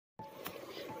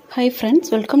Hi friends,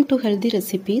 welcome to Healthy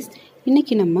Recipes.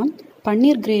 இன்னைக்கு நம்ம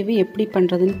பன்னீர் gravy எப்படி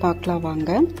பண்றதுன்னு பார்க்கலாம் வாங்க.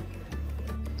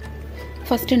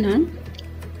 ஃபர்ஸ்ட் நான்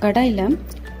கடாயில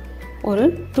ஒரு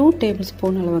 2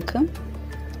 டேபிள்ஸ்பூன் அளவுக்கு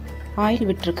ஆயில்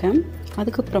விட்டுருக்கேன்.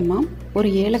 அதுக்கு அப்புறமா ஒரு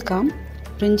ஏலக்காய்,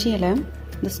 பிரிஞ்சி இலை,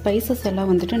 இந்த ஸ்பைசஸ்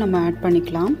எல்லாம் வந்துட்டு நம்ம ஆட்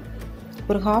பண்ணிக்கலாம்.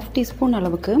 ஒரு 1/2 டீஸ்பூன்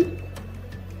அளவுக்கு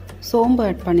சோம்பு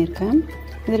ஆட் பண்ணியிருக்கேன்.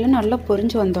 இதெல்லாம் நல்லா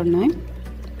பொரிஞ்சு வந்தோடனே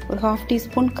ஒரு 1/2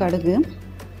 டீஸ்பூன் கடுகு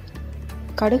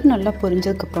நல்லா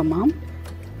பொரிஞ்சதுக்கப்புறமா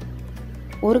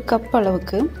ஒரு கப்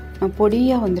அளவுக்கு நான்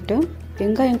பொடியாக வந்துட்டு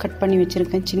வெங்காயம் கட் பண்ணி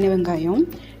வச்சுருக்கேன். சின்ன வெங்காயம்,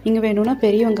 நீங்கள் வேணும்னா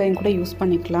பெரிய வெங்காயம் கூட யூஸ்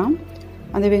பண்ணிக்கலாம்.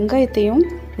 அந்த வெங்காயத்தையும்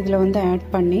இதில் வந்து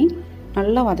ஆட் பண்ணி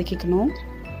நல்லா வதக்கிக்கணும்.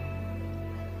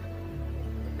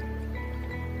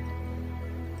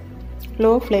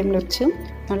 லோ ஃப்ளேமில் வச்சு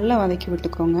நல்லா வதக்கி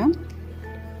விட்டுக்கோங்க.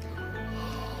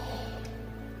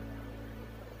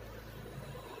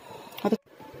 அது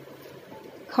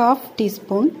 1/2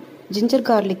 டீஸ்பூன் ஜிஞ்சர்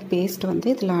கார்லிக் பேஸ்ட் வந்து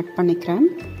இதில் ஆட் பண்ணிக்கிறேன்.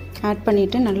 ஆட்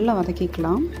பண்ணிவிட்டு நல்லா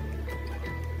வதக்கிக்கலாம்.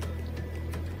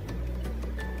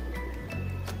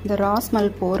 இந்த ரா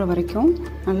ஸ்மெல் போகிற வரைக்கும்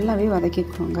நல்லாவே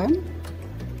வதக்கிக்கோங்க.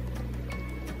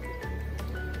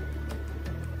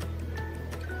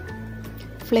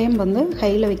 ஃப்ளேம் வந்து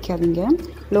ஹையில் வைக்காதீங்க,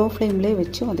 லோ ஃப்ளேம்லேயே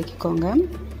வச்சு வதக்கிக்கோங்க.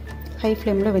 ஹை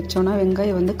ஃப்ளேமில் வச்சோன்னா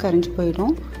வெங்காயம் வந்து கரிஞ்சு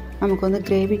போயிடும், நமக்கு வந்து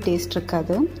கிரேவி டேஸ்ட்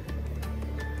இருக்காது.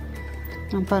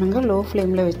 நான் பாருங்கள், லோ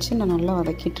ஃப்ளேமில் வச்சு நான் நல்லா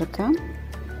வதக்கிட்டுருக்கேன்.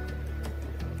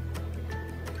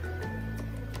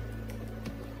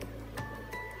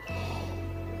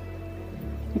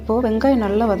 இப்போது வெங்காயம்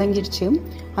நல்லா வதங்கிடுச்சு.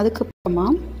 அதுக்கப்புறமா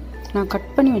நான்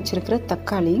கட் பண்ணி வச்சுருக்கிற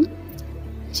தக்காளி,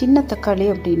 சின்ன தக்காளி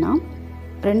அப்படின்னா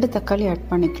 2 தக்காளி ஆட்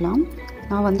பண்ணிக்கலாம்.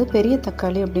 நான் வந்து பெரிய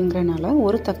தக்காளி அப்படிங்கிறனால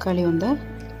ஒரு தக்காளி வந்து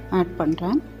ஆட்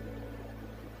பண்ணுறேன்.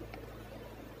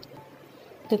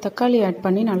 இந்த தக்காளி ஆட்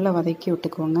பண்ணி நல்லா வதக்கி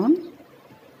விட்டுக்கோங்க.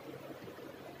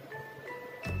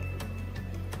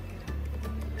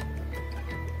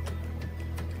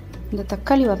 இந்த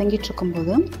தக்காளி வதங்கிட்டு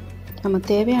இருக்கும்போது நம்ம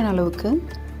தேவையான அளவுக்கு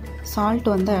சால்ட்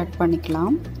வந்து ஆட்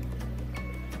பண்ணிக்கலாம்.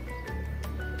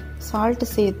 சால்ட்டு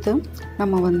சேர்த்து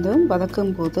நம்ம வந்து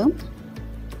வதக்கும்போது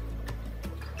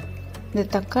இந்த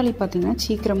தக்காளி பார்த்திங்கன்னா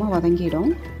சீக்கிரமாக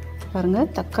வதங்கிடும்.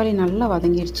 பாருங்கள், தக்காளி நல்லா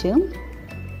வதங்கிடுச்சு.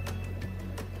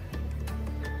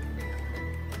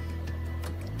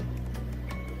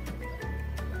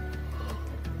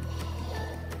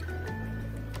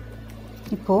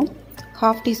 இப்போது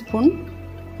 1/2 டீஸ்பூன்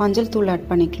மஞ்சள் தூள் ஆட்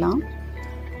பண்ணிக்கலாம்.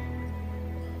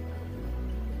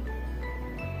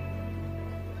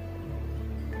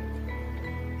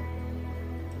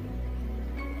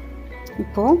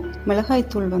 இப்போது மிளகாய்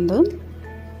தூள் வந்து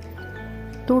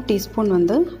 2 டீஸ்பூன்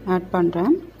வந்து ஆட்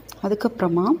பண்ணுறேன்.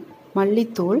 அதுக்கப்புறமா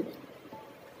மல்லித்தூள்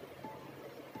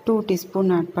 2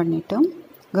 டீஸ்பூன் ஆட் பண்ணிவிட்டு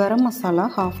கரம் மசாலா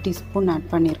 1/2 டீஸ்பூன் ஆட்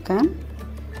பண்ணியிருக்கேன்.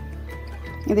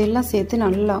 இதெல்லாம் சேர்த்து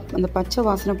நல்லா அந்த பச்சை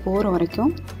வாசனை போகிற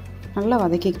வரைக்கும் நல்லா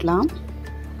வதக்கிக்கலாம்.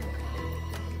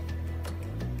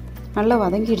 நல்லா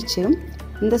வதங்கிடுச்சு.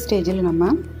 இந்த ஸ்டேஜில்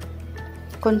நம்ம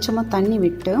கொஞ்சமாக தண்ணி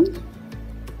விட்டு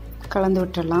கலந்து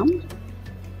விட்டுடலாம்.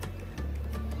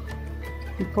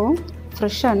 இப்போது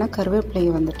ஃப்ரெஷ்ஷான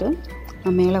கருவேப்பிலையை வந்துட்டு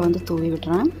நான் மேலே வந்து தூவி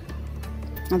விடுறேன்.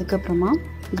 அதுக்கப்புறமா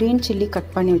க்ரீன் சில்லி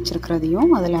கட் பண்ணி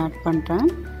வச்சுருக்கிறதையும் அதில் ஆட் பண்ணுறேன்.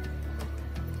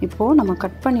 இப்போது நம்ம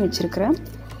கட் பண்ணி வச்சுருக்கிற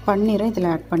பன்னீரை இதில்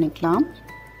ஆட் பண்ணிக்கலாம்.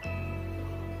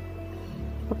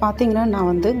 இப்போ பார்த்தீங்கன்னா நான்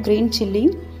வந்து க்ரீன் சில்லி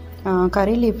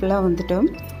கறி லீஃப்லாம் வந்துட்டு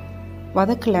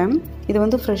வதக்கலை. இது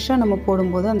வந்து ஃப்ரெஷ்ஷாக நம்ம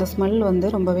போடும்போது அந்த ஸ்மெல் வந்து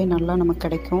ரொம்பவே நல்லா நமக்கு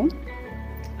கிடைக்கும்.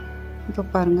 இப்போ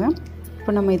பாருங்கள்,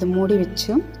 இப்போ நம்ம இதை மூடி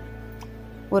வச்சு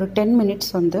ஒரு 10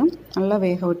 மினிட்ஸ் வந்து நல்லா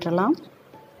வேக விட்டுறலாம்.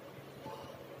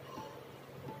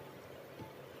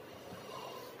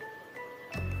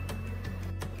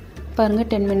 பாருங்கள்,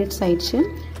 10 மினிட்ஸ் ஆயிடுச்சு.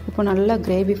 இப்போ நல்லா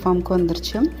கிரேவி ஃபார்முக்கு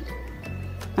வந்துருச்சு.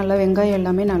 நல்லா வெங்காயம்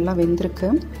எல்லாமே நல்லா வெந்திருக்கு.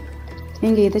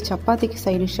 நீங்கள் இதை சப்பாத்திக்கு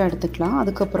சைட் டிஷ்ஷாக எடுத்துக்கலாம்.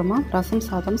 அதுக்கப்புறமா ரசம்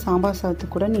சாதம், சாம்பார்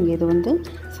சாதத்துக்கு கூட நீங்கள் இது வந்து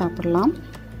சாப்பிட்லாம்.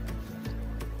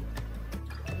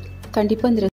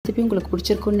 கண்டிப்பாக இந்த ரெசிபி உங்களுக்கு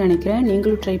பிடிச்சிருக்குன்னு நினைக்கிறேன்.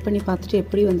 நீங்களும் ட்ரை பண்ணி பார்த்துட்டு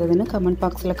எப்படி வந்ததுன்னு கமெண்ட்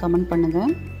பாக்ஸில் கமெண்ட்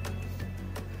பண்ணுங்கள்.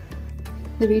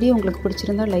 இந்த வீடியோ உங்களுக்கு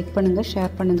பிடிச்சிருந்தால் லைக் பண்ணுங்கள்,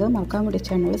 ஷேர் பண்ணுங்கள், மறக்காம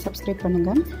சேனலை சப்ஸ்கிரைப்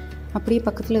பண்ணுங்கள். அப்படியே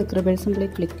பக்கத்தில் இருக்கிற பெல் சிம்பலை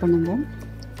கிளிக் பண்ணுங்கள்.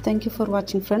 Thank you for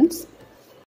watching, friends.